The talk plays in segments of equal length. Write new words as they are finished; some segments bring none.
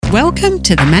Welcome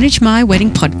to the Manage My Wedding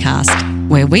podcast,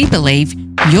 where we believe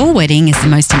your wedding is the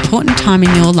most important time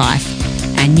in your life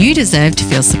and you deserve to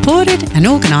feel supported and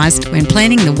organised when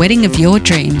planning the wedding of your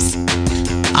dreams.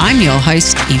 I'm your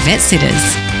host, Yvette Sitters.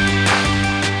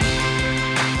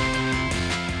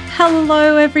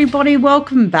 Hello, everybody.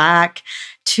 Welcome back.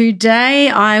 Today,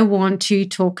 I want to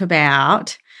talk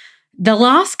about the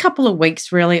last couple of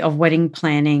weeks, really, of wedding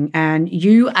planning and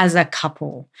you as a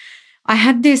couple. I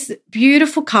had this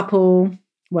beautiful couple,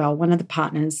 well, one of the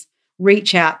partners,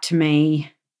 reach out to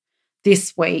me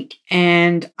this week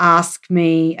and ask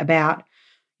me about,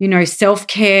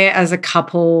 self-care as a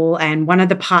couple, and one of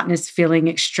the partners feeling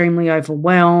extremely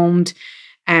overwhelmed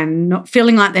and not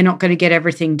feeling like they're not going to get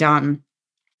everything done.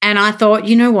 And I thought,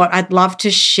 you know what, I'd love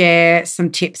to share some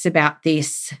tips about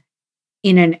this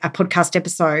in a podcast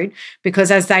episode, because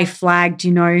as they flagged,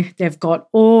 they've got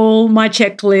all my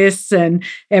checklists and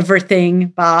everything,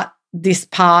 but this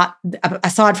part,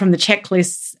 aside from the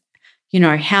checklists,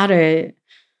 how do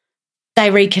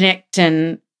they reconnect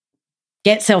and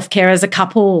get self-care as a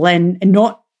couple and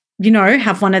not,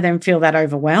 have one of them feel that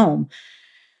overwhelm.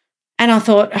 And I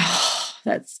thought,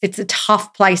 it's a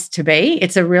tough place to be.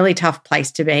 It's a really tough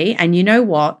place to be. And you know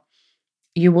what?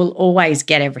 You will always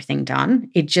get everything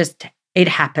done. It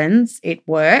happens. It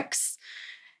works.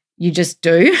 You just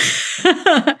do.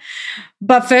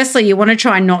 But firstly, you want to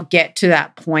try and not get to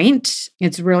that point.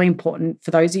 It's really important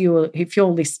for those of you, if you're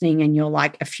listening and you're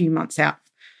like a few months out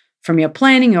from your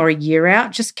planning or a year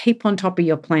out, just keep on top of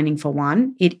your planning for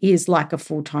one. It is like a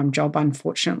full-time job,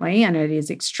 unfortunately, and it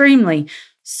is extremely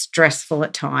stressful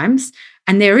at times.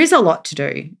 And there is a lot to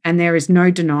do, and there is no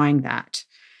denying that.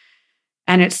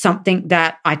 And it's something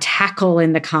that I tackle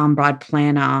in the Calm Bride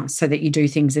Planner so that you do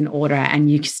things in order and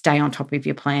you stay on top of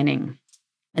your planning.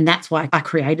 And that's why I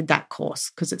created that course,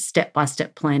 because it's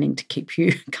step-by-step planning to keep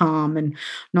you calm and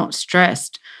not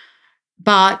stressed.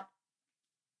 But,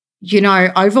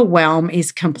 overwhelm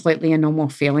is completely a normal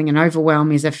feeling, and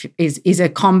overwhelm is a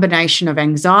combination of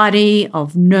anxiety,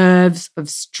 of nerves, of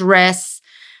stress.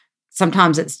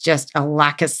 Sometimes it's just a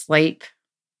lack of sleep,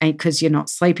 and because you're not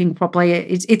sleeping properly.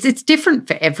 It's different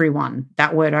for everyone.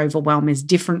 That word overwhelm is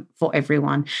different for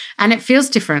everyone. And it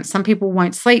feels different. Some people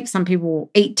won't sleep. Some people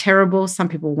will eat terrible. Some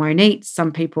people won't eat.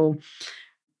 Some people,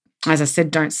 as I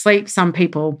said, don't sleep. Some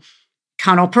people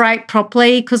can't operate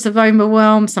properly because of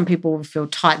overwhelm. Some people will feel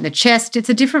tight in the chest. It's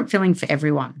a different feeling for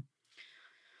everyone.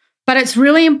 But it's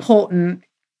really important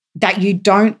that you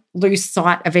don't lose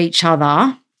sight of each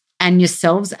other and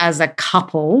yourselves as a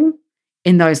couple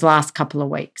in those last couple of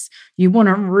weeks. You want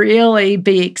to really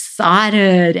be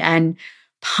excited and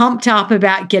pumped up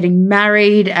about getting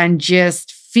married and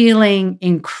just feeling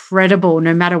incredible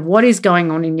no matter what is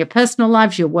going on in your personal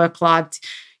lives, your work lives,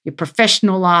 your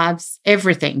professional lives,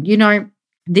 everything.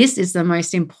 This is the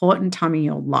most important time in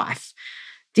your life.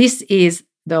 This is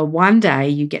the one day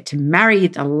you get to marry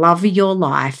the love of your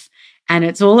life, and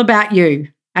it's all about you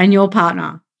and your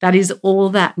partner. That is all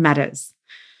that matters.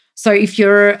 So if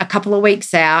you're a couple of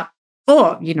weeks out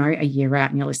or, a year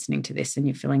out and you're listening to this and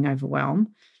you're feeling overwhelmed,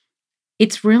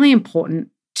 it's really important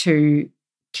to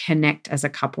connect as a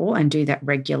couple and do that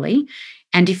regularly.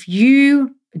 And if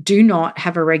you do not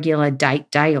have a regular date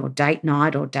day or date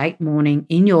night or date morning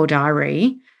in your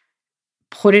diary,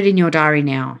 put it in your diary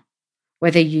now.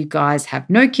 Whether you guys have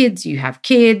no kids, you have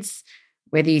kids,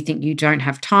 whether you think you don't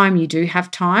have time, you do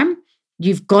have time,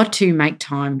 you've got to make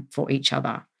time for each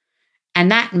other. And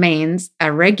that means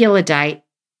a regular date.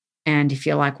 And if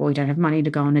you're like, well, we don't have money to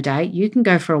go on a date, you can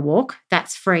go for a walk.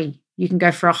 That's free. You can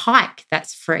go for a hike.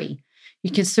 That's free.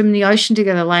 You can swim in the ocean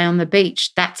together, lay on the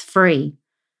beach. That's free.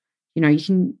 You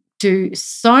can do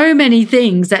so many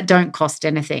things that don't cost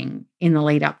anything in the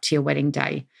lead up to your wedding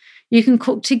day. You can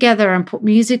cook together and put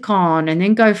music on and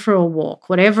then go for a walk,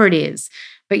 whatever it is.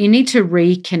 But you need to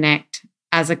reconnect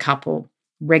as a couple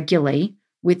regularly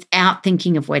without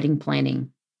thinking of wedding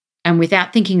planning. And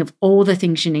without thinking of all the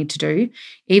things you need to do,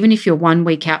 even if you're 1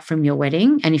 week out from your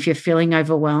wedding and if you're feeling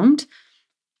overwhelmed,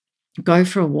 go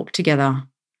for a walk together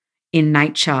in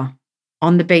nature,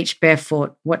 on the beach,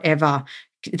 barefoot, whatever.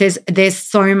 There's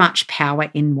so much power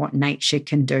in what nature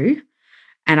can do.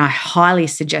 And I highly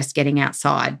suggest getting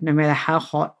outside, no matter how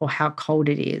hot or how cold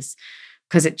it is,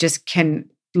 because it just can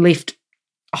lift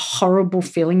a horrible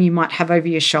feeling you might have over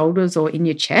your shoulders or in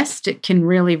your chest. It can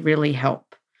really, really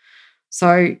help.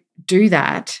 So do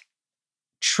that.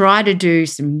 Try to do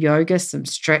some yoga, some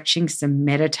stretching, some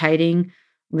meditating,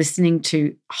 listening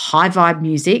to high vibe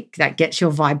music that gets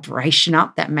your vibration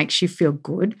up, that makes you feel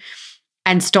good.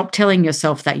 And stop telling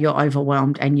yourself that you're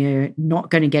overwhelmed and you're not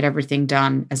going to get everything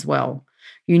done as well.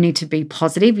 You need to be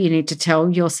positive. You need to tell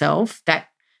yourself that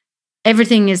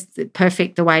everything is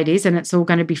perfect the way it is and it's all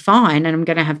going to be fine and I'm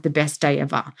going to have the best day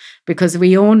ever, because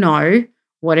we all know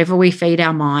whatever we feed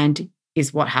our mind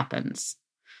is what happens.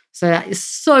 So that is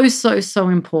so, so, so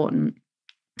important.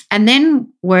 And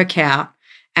then work out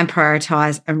and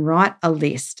prioritize and write a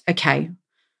list. Okay,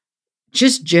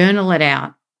 just journal it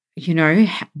out.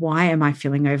 Why am I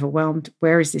feeling overwhelmed?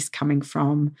 Where is this coming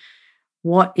from?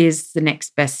 What is the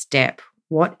next best step?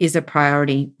 What is a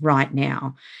priority right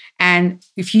now? And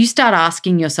if you start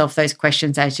asking yourself those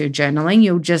questions as you're journaling,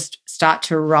 you'll just start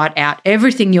to write out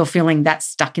everything you're feeling that's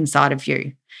stuck inside of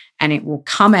you. And it will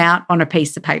come out on a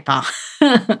piece of paper.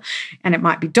 And it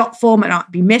might be dot form, it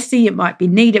might be messy, it might be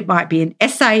neat, it might be an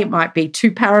essay, it might be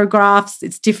 2 paragraphs.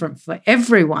 It's different for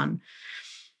everyone.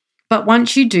 But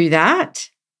once you do that,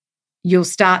 you'll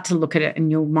start to look at it and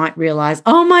you might realize,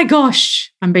 oh my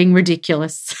gosh, I'm being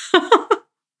ridiculous.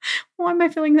 Why am I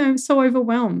feeling so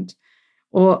overwhelmed?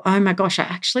 Or, oh my gosh, I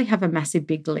actually have a massive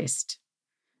big list.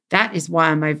 That is why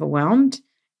I'm overwhelmed.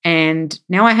 And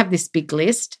now I have this big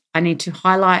list. I need to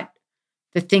highlight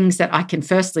the things that I can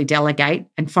firstly delegate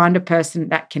and find a person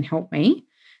that can help me.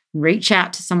 Reach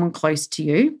out to someone close to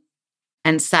you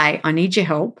and say, I need your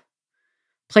help.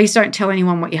 Please don't tell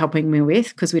anyone what you're helping me with,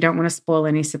 because we don't want to spoil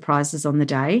any surprises on the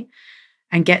day.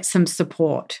 And get some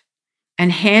support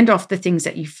and hand off the things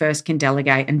that you first can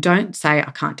delegate. And don't say,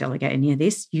 I can't delegate any of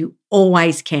this. You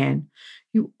always can.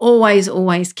 You always,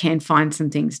 always can find some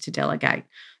things to delegate.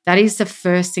 That is the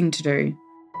first thing to do.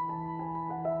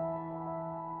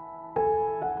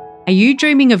 Are you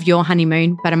dreaming of your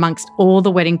honeymoon, but amongst all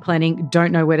the wedding planning,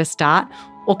 don't know where to start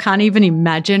or can't even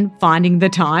imagine finding the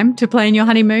time to plan your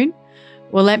honeymoon?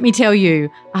 Well, let me tell you,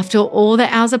 after all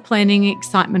the hours of planning and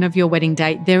excitement of your wedding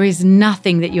day, there is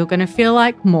nothing that you're going to feel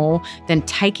like more than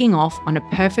taking off on a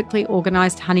perfectly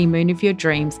organised honeymoon of your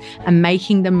dreams and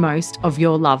making the most of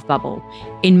your love bubble.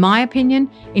 In my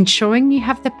opinion, ensuring you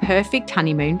have the perfect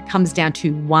honeymoon comes down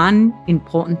to one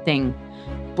important thing: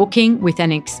 booking with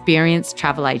an experienced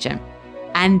travel agent.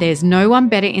 And there's no one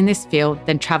better in this field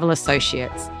than Travel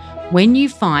Associates. When you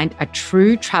find a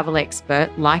true travel expert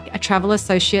like a Travel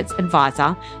Associates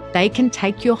advisor, they can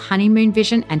take your honeymoon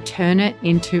vision and turn it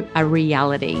into a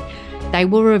reality. They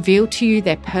will reveal to you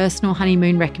their personal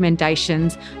honeymoon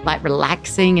recommendations, like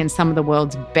relaxing in some of the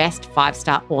world's best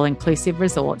 5-star all-inclusive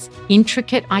resorts,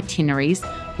 intricate itineraries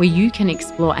where you can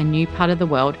explore a new part of the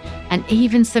world, and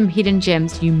even some hidden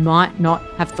gems you might not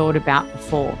have thought about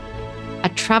before. A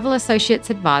Travel Associates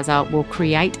advisor will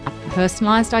create a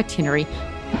personalised itinerary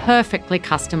perfectly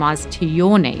customized to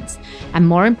your needs. And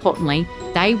more importantly,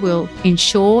 they will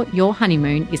ensure your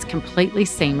honeymoon is completely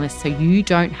seamless so you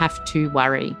don't have to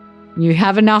worry. You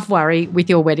have enough worry with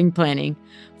your wedding planning.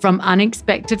 From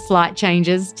unexpected flight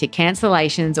changes to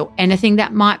cancellations or anything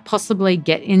that might possibly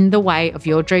get in the way of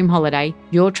your dream holiday,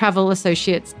 your Travel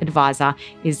Associates advisor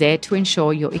is there to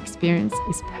ensure your experience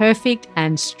is perfect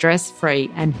and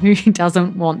stress-free. And who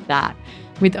doesn't want that?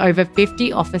 With over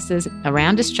 50 offices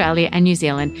around Australia and New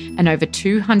Zealand and over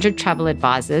 200 travel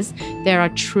advisors, there are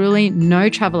truly no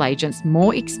travel agents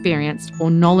more experienced or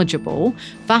knowledgeable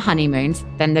for honeymoons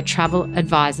than the travel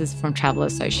advisors from Travel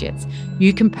Associates.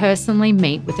 You can personally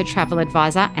meet with a travel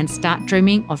advisor and start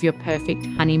dreaming of your perfect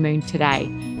honeymoon today.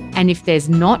 And if there's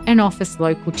not an office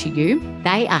local to you,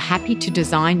 they are happy to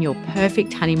design your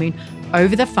perfect honeymoon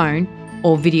over the phone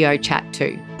or video chat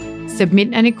too. Submit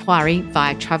an inquiry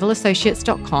via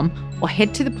travelassociates.com or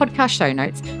head to the podcast show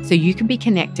notes so you can be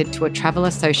connected to a Travel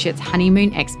Associates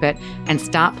honeymoon expert and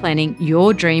start planning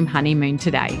your dream honeymoon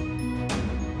today.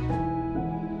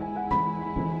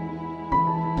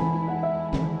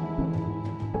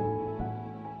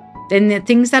 Then the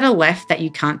things that are left that you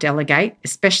can't delegate,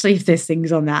 especially if there's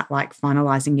things on that like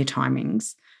finalising your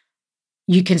timings,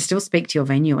 you can still speak to your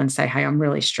venue and say, hey, I'm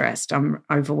really stressed, I'm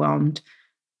overwhelmed,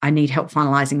 I need help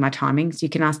finalising my timings. You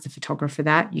can ask the photographer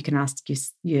that. You can ask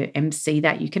your MC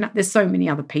that. There's so many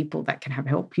other people that can have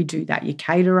help you do that. Your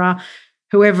caterer,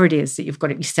 whoever it is that you've got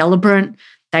to be celebrant,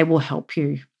 they will help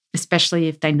you, especially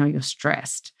if they know you're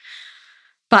stressed.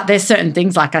 But there's certain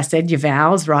things, like I said, your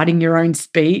vows, writing your own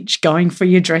speech, going for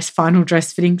your final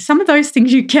dress fitting. Some of those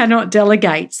things you cannot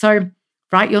delegate. So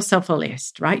write yourself a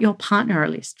list, write your partner a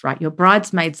list, write your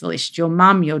bridesmaids a list, your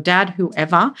mum, your dad,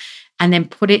 whoever, and then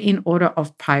put it in order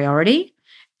of priority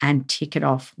and tick it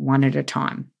off one at a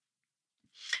time.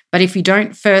 But if you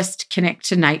don't first connect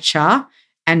to nature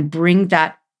and bring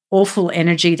that awful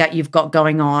energy that you've got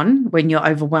going on when you're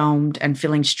overwhelmed and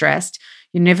feeling stressed,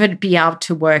 you'll never be able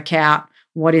to work out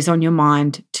what is on your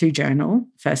mind to journal,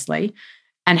 firstly,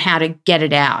 and how to get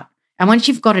it out. And once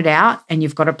you've got it out and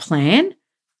you've got a plan,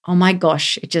 oh my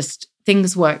gosh,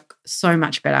 things work so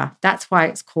much better. That's why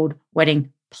it's called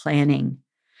wedding planning,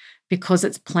 because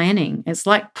it's planning. It's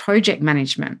like project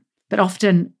management, but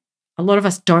often a lot of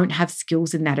us don't have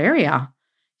skills in that area.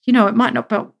 It might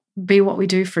not be what we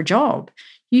do for a job.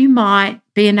 You might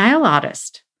be a nail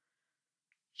artist.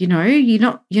 You're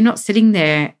not sitting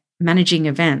there managing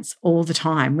events all the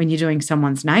time when you're doing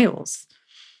someone's nails.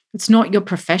 It's not your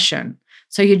profession.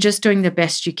 So you're just doing the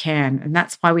best you can. And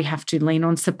that's why we have to lean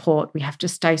on support. We have to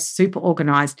stay super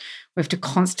organized. We have to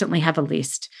constantly have a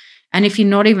list. And if you're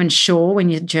not even sure when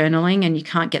you're journaling and you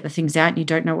can't get the things out and you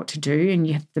don't know what to do and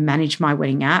you have the Manage My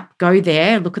Wedding app, go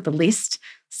there, look at the list,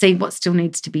 see what still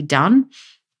needs to be done.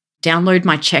 Download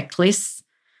my checklists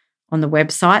on the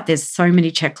website. There's so many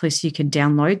checklists you can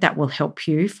download that will help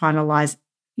you finalize,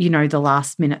 the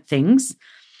last minute things.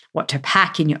 What to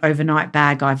pack in your overnight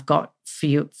bag I've got for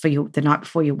you the night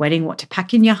before your wedding, what to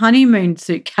pack in your honeymoon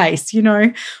suitcase,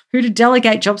 who to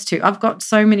delegate jobs to. I've got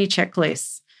so many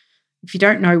checklists. If you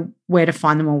don't know where to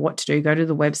find them or what to do, go to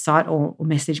the website or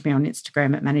message me on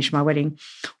Instagram at Manage My Wedding,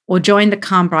 or join the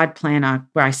Calm Bride Planner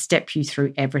where I step you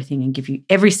through everything and give you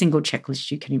every single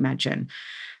checklist you can imagine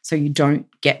so you don't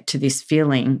get to this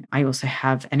feeling. I also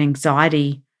have an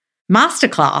anxiety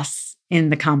masterclass in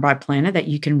the Calm Bride Planner that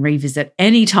you can revisit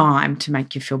anytime to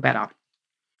make you feel better.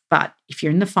 But if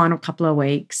you're in the final couple of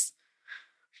weeks,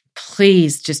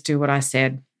 please just do what I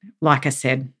said. Like I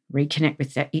said, reconnect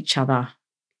with each other,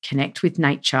 connect with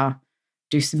nature,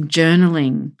 do some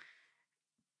journaling,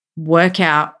 work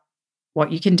out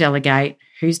what you can delegate,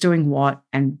 who's doing what,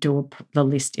 and do the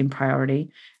list in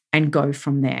priority and go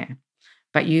from there.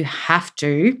 But you have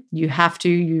to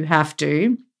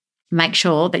make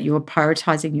sure that you are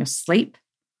prioritizing your sleep,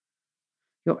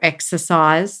 your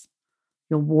exercise,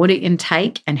 your water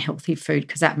intake, and healthy food,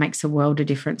 because that makes a world of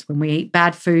difference. When we eat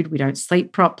bad food, we don't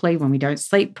sleep properly. When we don't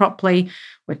sleep properly,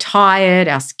 we're tired,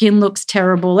 our skin looks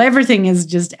terrible, everything is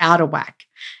just out of whack,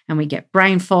 and we get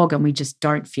brain fog and we just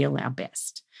don't feel our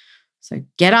best. So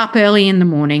get up early in the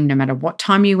morning, no matter what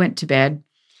time you went to bed,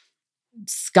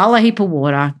 scull a heap of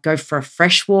water, go for a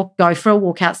fresh walk, go for a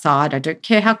walk outside. I don't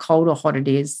care how cold or hot it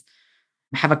is.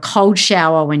 Have a cold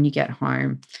shower when you get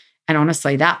home. And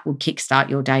honestly, that will kickstart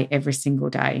your day every single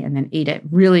day. And then eat a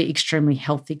really extremely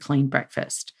healthy, clean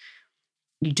breakfast.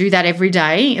 You do that every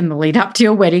day in the lead up to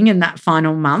your wedding in that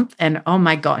final month. And oh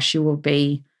my gosh, you will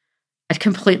be a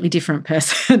completely different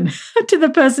person to the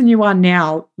person you are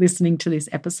now listening to this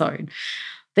episode.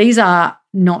 These are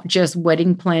not just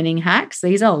wedding planning hacks.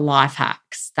 These are life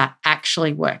hacks that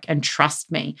actually work. And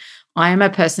trust me, I am a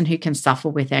person who can suffer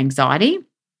with anxiety,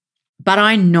 but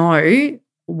I know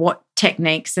what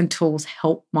techniques and tools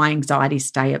help my anxiety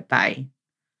stay at bay.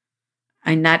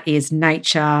 And that is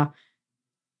nature,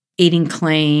 eating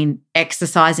clean,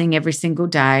 exercising every single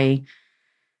day,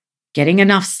 getting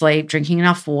enough sleep, drinking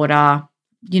enough water,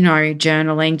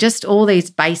 journaling, just all these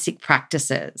basic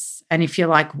practices. And if you're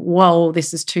like, whoa,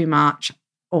 this is too much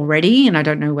already and I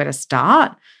don't know where to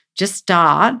start, just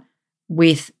start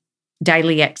with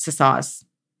daily exercise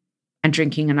and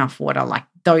drinking enough water. Like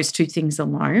those two things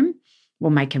alone will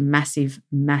make a massive,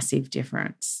 massive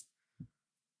difference.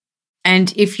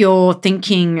 And if you're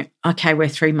thinking, okay, we're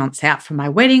 3 months out from my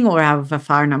wedding or however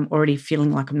far and I'm already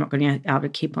feeling like I'm not going to be able to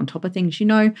keep on top of things,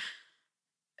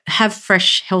 have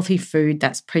fresh, healthy food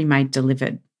that's pre-made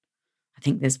delivered. I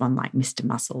think there's one like Mr.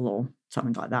 Muscle or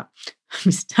something like that.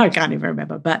 I can't even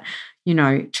remember. But,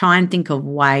 try and think of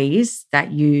ways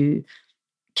that you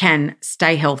can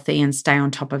stay healthy and stay on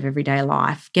top of everyday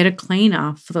life. Get a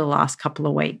cleaner for the last couple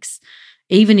of weeks.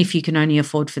 Even if you can only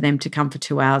afford for them to come for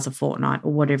 2 hours a fortnight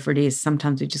or whatever it is,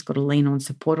 sometimes we just got to lean on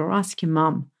support or ask your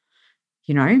mum.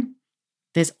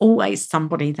 There's always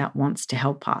somebody that wants to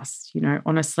help us.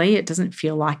 Honestly, it doesn't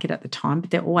feel like it at the time, but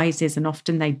there always is. And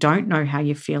often they don't know how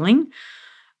you're feeling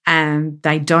and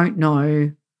they don't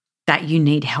know that you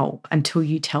need help until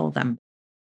you tell them.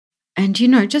 And,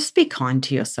 just be kind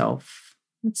to yourself.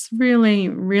 It's really,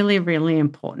 really, really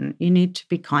important. You need to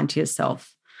be kind to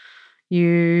yourself.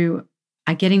 You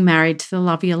are getting married to the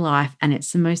love of your life and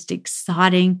it's the most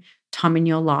exciting time in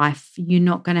your life. You're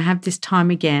not going to have this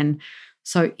time again.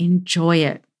 So enjoy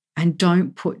it and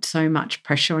don't put so much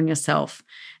pressure on yourself.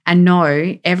 And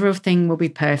know everything will be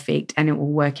perfect and it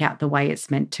will work out the way it's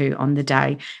meant to on the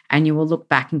day. And you will look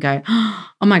back and go,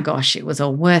 oh my gosh, it was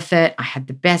all worth it. I had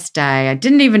the best day. I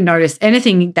didn't even notice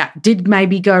anything that did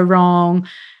maybe go wrong.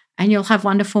 And you'll have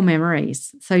wonderful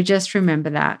memories. So just remember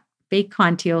that. Be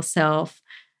kind to yourself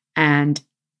and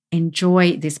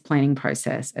enjoy this planning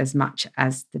process as much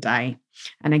as the day.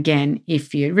 And again,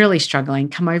 if you're really struggling,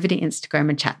 come over to Instagram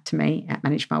and chat to me at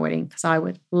Manage My Wedding, because I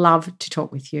would love to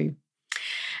talk with you.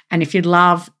 And if you'd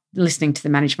love listening to the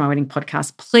Manage My Wedding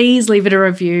podcast, please leave it a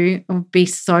review. I'll be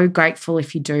so grateful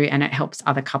if you do, and it helps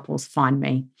other couples find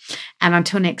me. And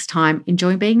until next time,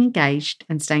 enjoy being engaged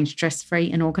and staying stress-free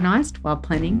and organised while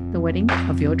planning the wedding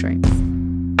of your dreams.